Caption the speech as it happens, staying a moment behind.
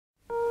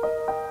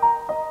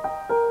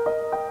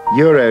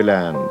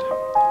Euroland,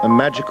 a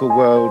magical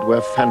world where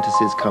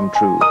fantasies come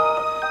true.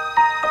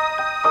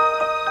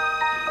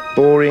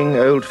 Boring,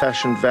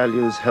 old-fashioned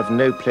values have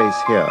no place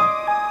here.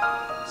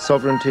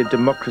 Sovereignty,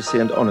 democracy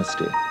and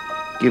honesty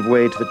give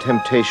way to the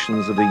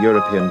temptations of the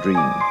European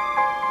dream.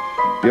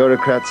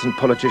 Bureaucrats and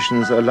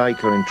politicians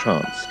alike are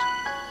entranced.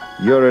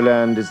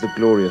 Euroland is the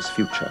glorious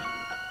future.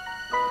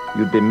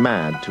 You'd be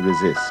mad to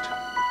resist.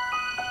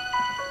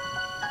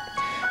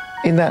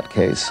 In that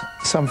case,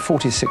 some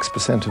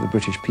 46% of the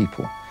British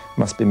people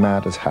must be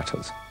mad as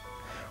hatters.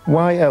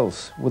 Why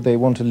else would they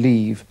want to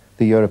leave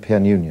the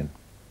European Union?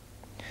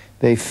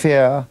 They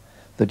fear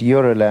that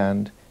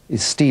Euroland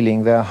is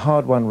stealing their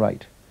hard-won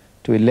right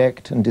to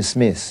elect and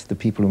dismiss the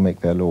people who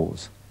make their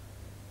laws.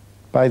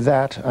 By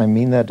that, I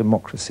mean their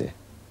democracy,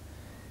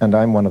 and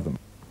I'm one of them.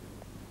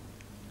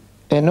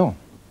 E no,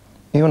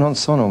 io non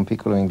sono un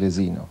piccolo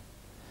inglesino.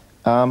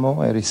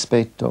 Amo e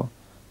rispetto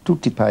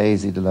tutti i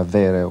paesi della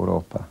vera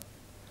Europa.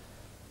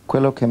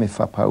 Quello che mi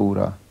fa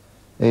paura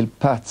è il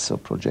pazzo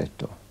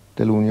progetto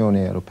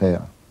dell'Unione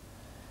Europea,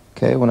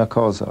 che è una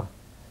cosa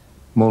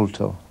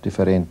molto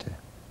differente.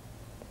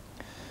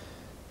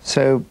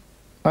 So,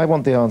 I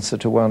want the answer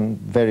to one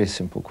very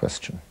simple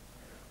question.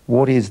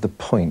 What is the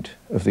point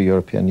of the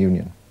European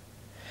Union?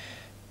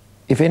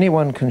 If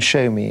anyone can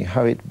show me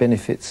how it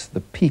benefits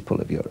the people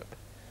of Europe,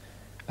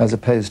 as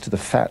opposed to the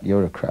fat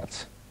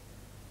Eurocrats,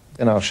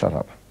 then I'll shut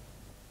up.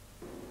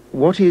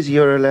 What is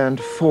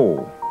Euroland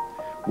for?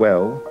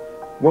 Well,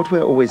 what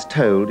we're always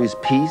told is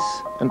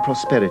peace and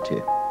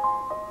prosperity.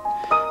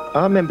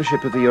 Our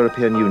membership of the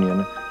European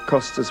Union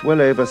costs us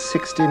well over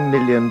 £60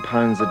 million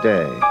a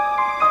day.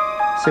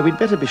 So we'd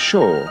better be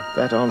sure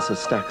that answer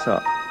stacks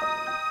up.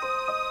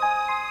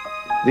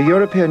 The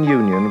European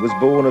Union was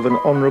born of an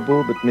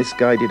honourable but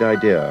misguided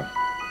idea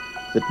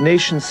that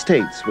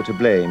nation-states were to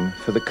blame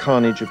for the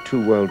carnage of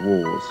 2 world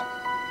wars.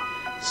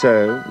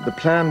 So the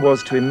plan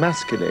was to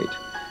emasculate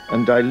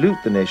and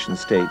dilute the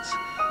nation-states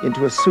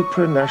into a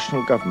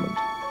supranational government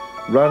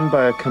run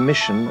by a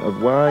commission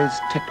of wise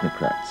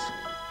technocrats.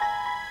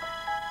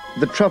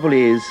 The trouble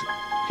is,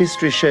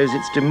 history shows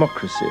it's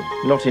democracy,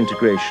 not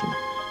integration,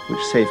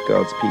 which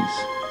safeguards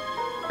peace.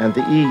 And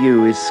the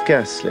EU is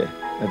scarcely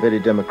a very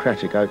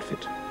democratic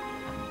outfit.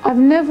 I've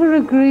never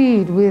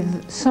agreed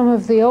with some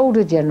of the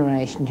older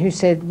generation who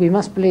said we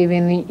must believe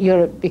in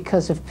Europe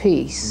because of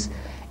peace,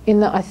 in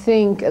that I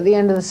think at the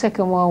end of the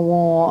Second World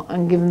War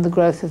and given the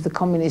growth of the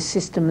communist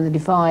system and the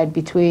divide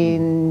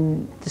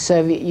between the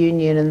Soviet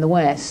Union and the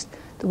West,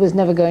 there was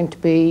never going to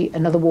be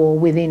another war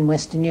within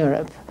Western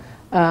Europe,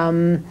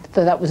 though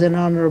that was an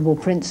honourable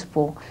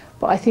principle.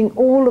 But I think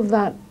all of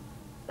that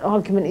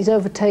argument is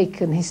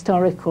overtaken,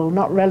 historical,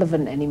 not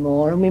relevant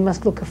anymore, and we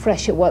must look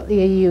afresh at what the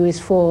EU is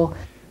for.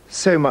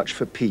 So much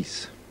for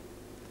peace.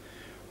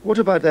 What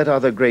about that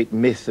other great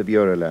myth of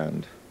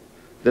Euroland,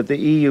 that the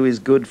EU is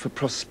good for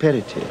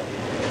prosperity?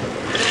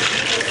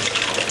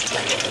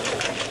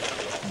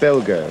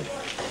 Belgo,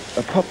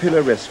 a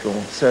popular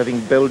restaurant serving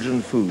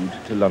Belgian food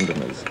to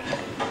Londoners.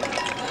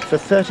 For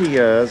 30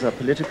 years, our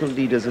political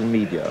leaders and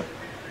media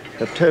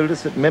have told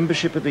us that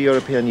membership of the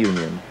European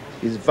Union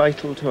is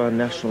vital to our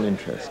national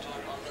interest.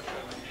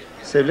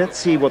 So let's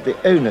see what the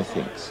owner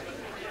thinks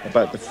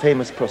about the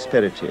famous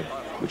prosperity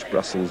which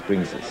Brussels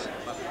brings us.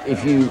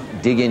 If you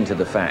dig into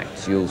the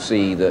facts, you'll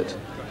see that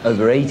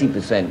over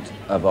 80%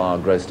 of our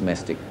gross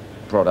domestic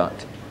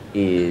product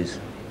is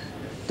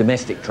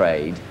domestic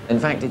trade. In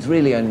fact, it's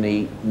really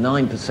only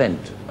 9%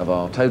 of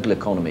our total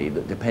economy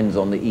that depends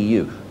on the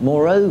EU.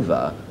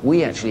 Moreover,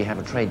 we actually have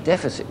a trade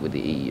deficit with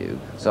the EU,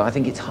 so I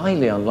think it's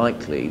highly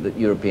unlikely that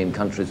European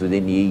countries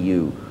within the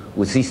EU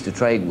would cease to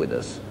trade with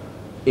us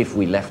if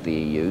we left the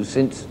EU,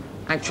 since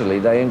actually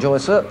they enjoy a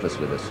surplus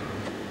with us.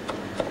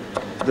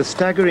 The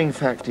staggering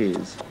fact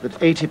is that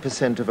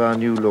 80% of our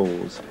new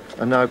laws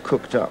are now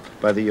cooked up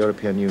by the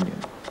European Union.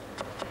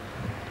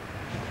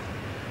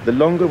 The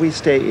longer we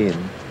stay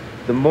in,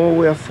 the more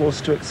we are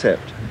forced to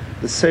accept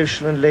the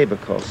social and labour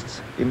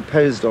costs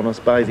imposed on us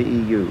by the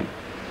EU.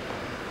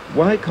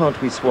 Why can't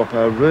we swap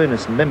our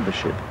ruinous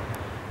membership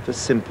for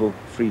simple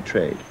free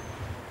trade?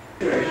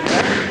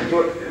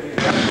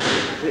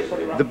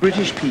 The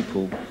British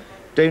people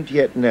don't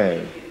yet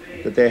know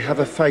that they have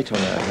a fight on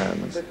their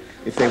hands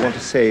if they want to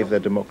save their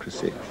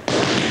democracy.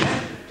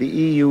 The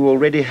EU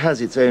already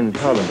has its own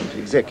parliament,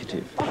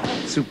 executive,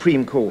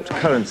 Supreme Court,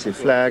 currency,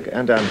 flag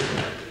and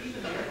anthem.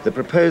 The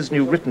proposed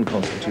new written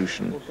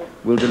constitution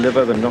will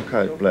deliver the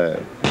knockout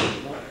blow.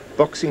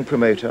 Boxing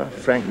promoter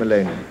Frank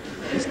Maloney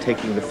is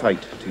taking the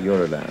fight to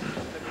Euroland.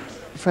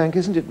 Frank,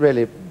 isn't it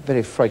really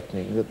very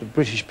frightening that the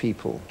British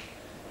people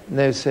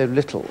know so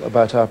little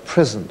about our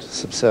present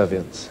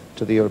subservience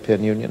to the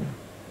European Union?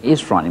 It is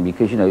frightening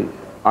because, you know,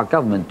 our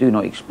government do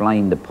not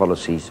explain the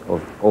policies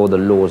of or the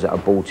laws that are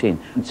brought in.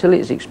 Until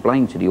it's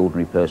explained to the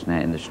ordinary person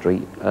out in the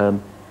street,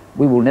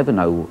 we will never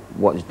know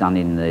what is done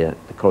in the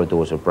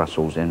corridors of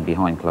Brussels and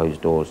behind closed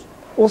doors.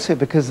 Also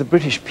because the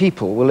British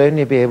people will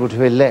only be able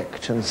to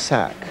elect and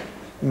sack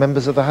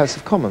members of the House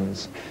of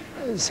Commons,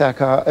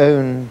 sack our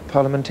own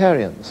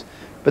parliamentarians,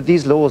 But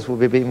these laws will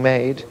be being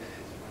made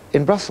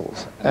in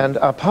Brussels, and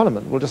our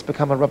Parliament will just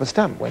become a rubber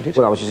stamp, won't it?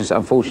 Well, I was just going to say,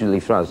 unfortunately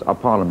for us, our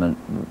Parliament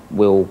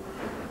will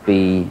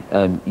be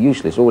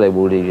useless. All they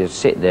will do is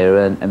sit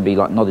there and be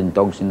like nodding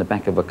dogs in the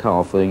back of a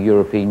car for the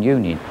European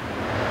Union.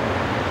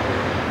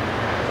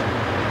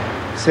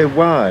 So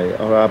why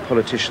are our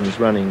politicians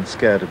running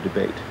scared of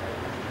debate?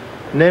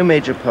 No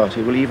major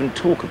party will even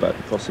talk about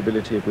the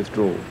possibility of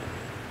withdrawal.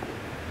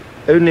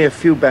 Only a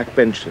few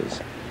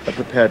backbenchers are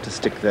prepared to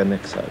stick their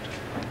necks out.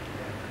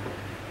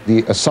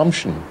 The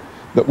assumption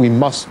that we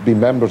must be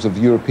members of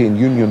the European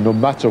Union no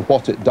matter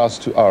what it does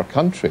to our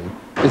country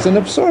is an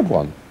absurd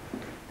one.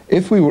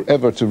 If we were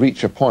ever to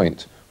reach a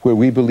point where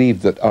we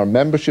believe that our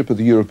membership of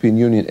the European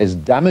Union is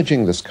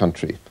damaging this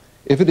country,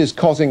 if it is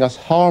causing us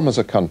harm as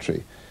a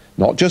country,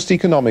 not just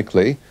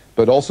economically,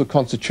 but also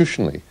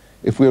constitutionally,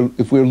 if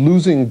we're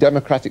losing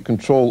democratic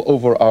control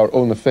over our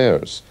own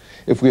affairs,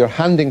 if we are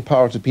handing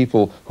power to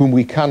people whom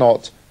we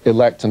cannot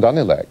elect and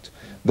unelect,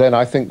 then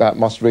I think that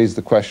must raise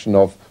the question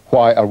of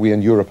why are we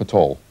in Europe at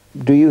all?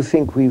 Do you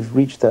think we've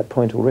reached that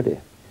point already?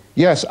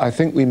 Yes, I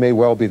think we may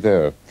well be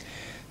there.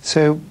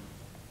 So,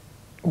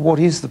 what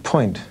is the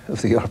point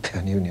of the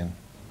European Union?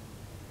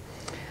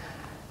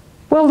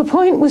 Well, the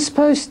point was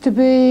supposed to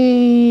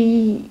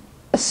be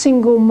a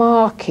single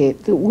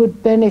market that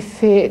would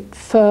benefit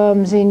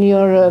firms in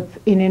Europe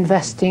in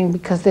investing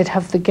because they'd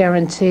have the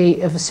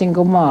guarantee of a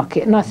single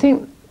market. And I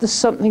think there's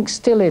something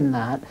still in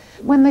that.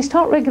 When they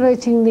start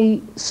regulating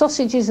the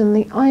sausages and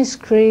the ice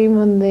cream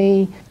and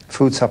the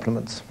Food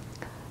supplements.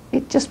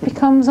 It just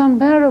becomes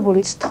unbearable.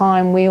 It's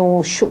time we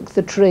all shook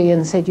the tree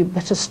and said, you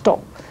better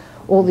stop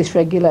all this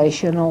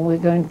regulation or we're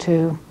going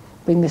to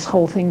bring this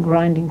whole thing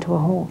grinding to a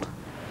halt.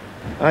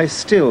 I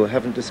still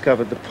haven't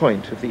discovered the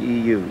point of the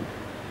EU.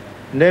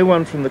 No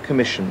one from the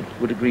Commission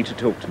would agree to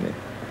talk to me.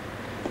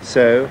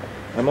 So,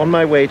 I'm on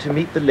my way to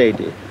meet the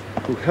lady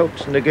who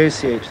helped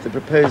negotiate the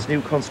proposed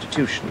new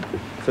constitution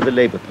for the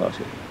Labour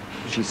Party.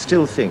 She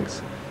still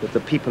thinks that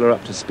the people are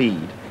up to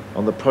speed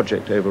on the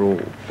project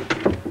overall.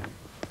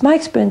 My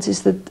experience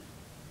is that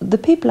the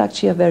people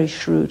actually are very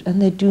shrewd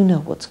and they do know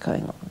what's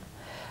going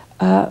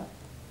on.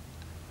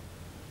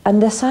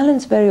 And their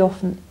silence very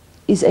often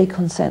is a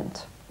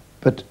consent.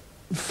 But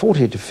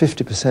 40 to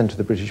 50% of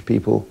the British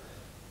people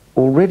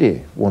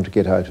already want to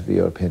get out of the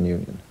European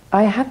Union.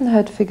 I haven't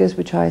heard figures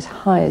which are as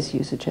high as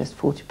you suggest,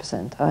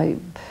 40%. I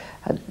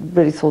had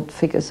really thought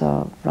figures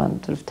are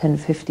around sort of 10,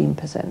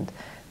 15%,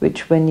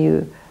 which when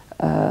you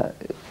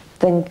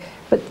think,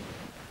 but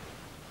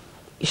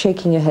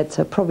shaking your head,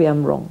 so probably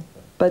I'm wrong.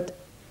 But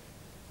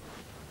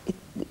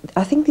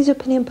I think these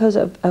opinion polls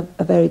are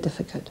very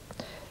difficult.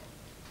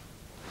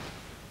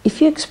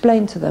 If you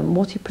explain to them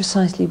what it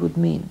precisely would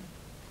mean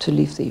to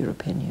leave the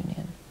European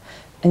Union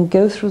and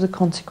go through the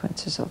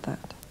consequences of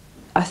that,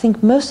 I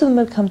think most of them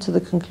will come to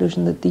the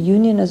conclusion that the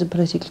Union as a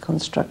political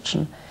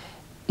construction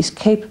is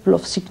capable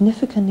of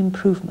significant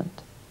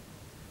improvement,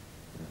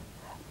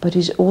 but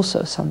is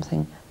also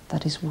something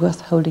that is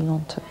worth holding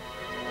on to.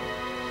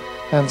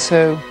 And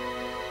so,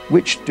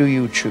 which do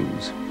you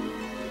choose?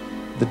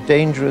 The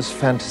dangerous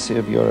fantasy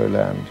of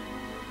Euroland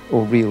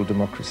or real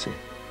democracy?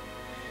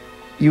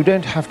 You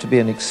don't have to be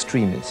an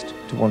extremist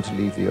to want to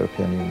leave the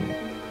European Union,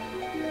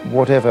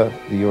 whatever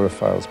the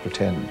Europhiles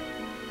pretend.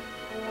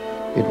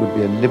 It would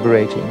be a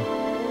liberating,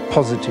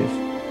 positive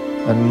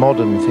and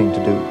modern thing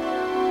to do.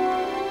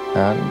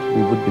 And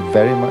we would be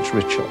very much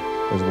richer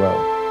as well.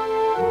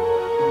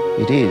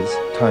 It is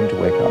time to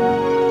wake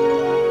up.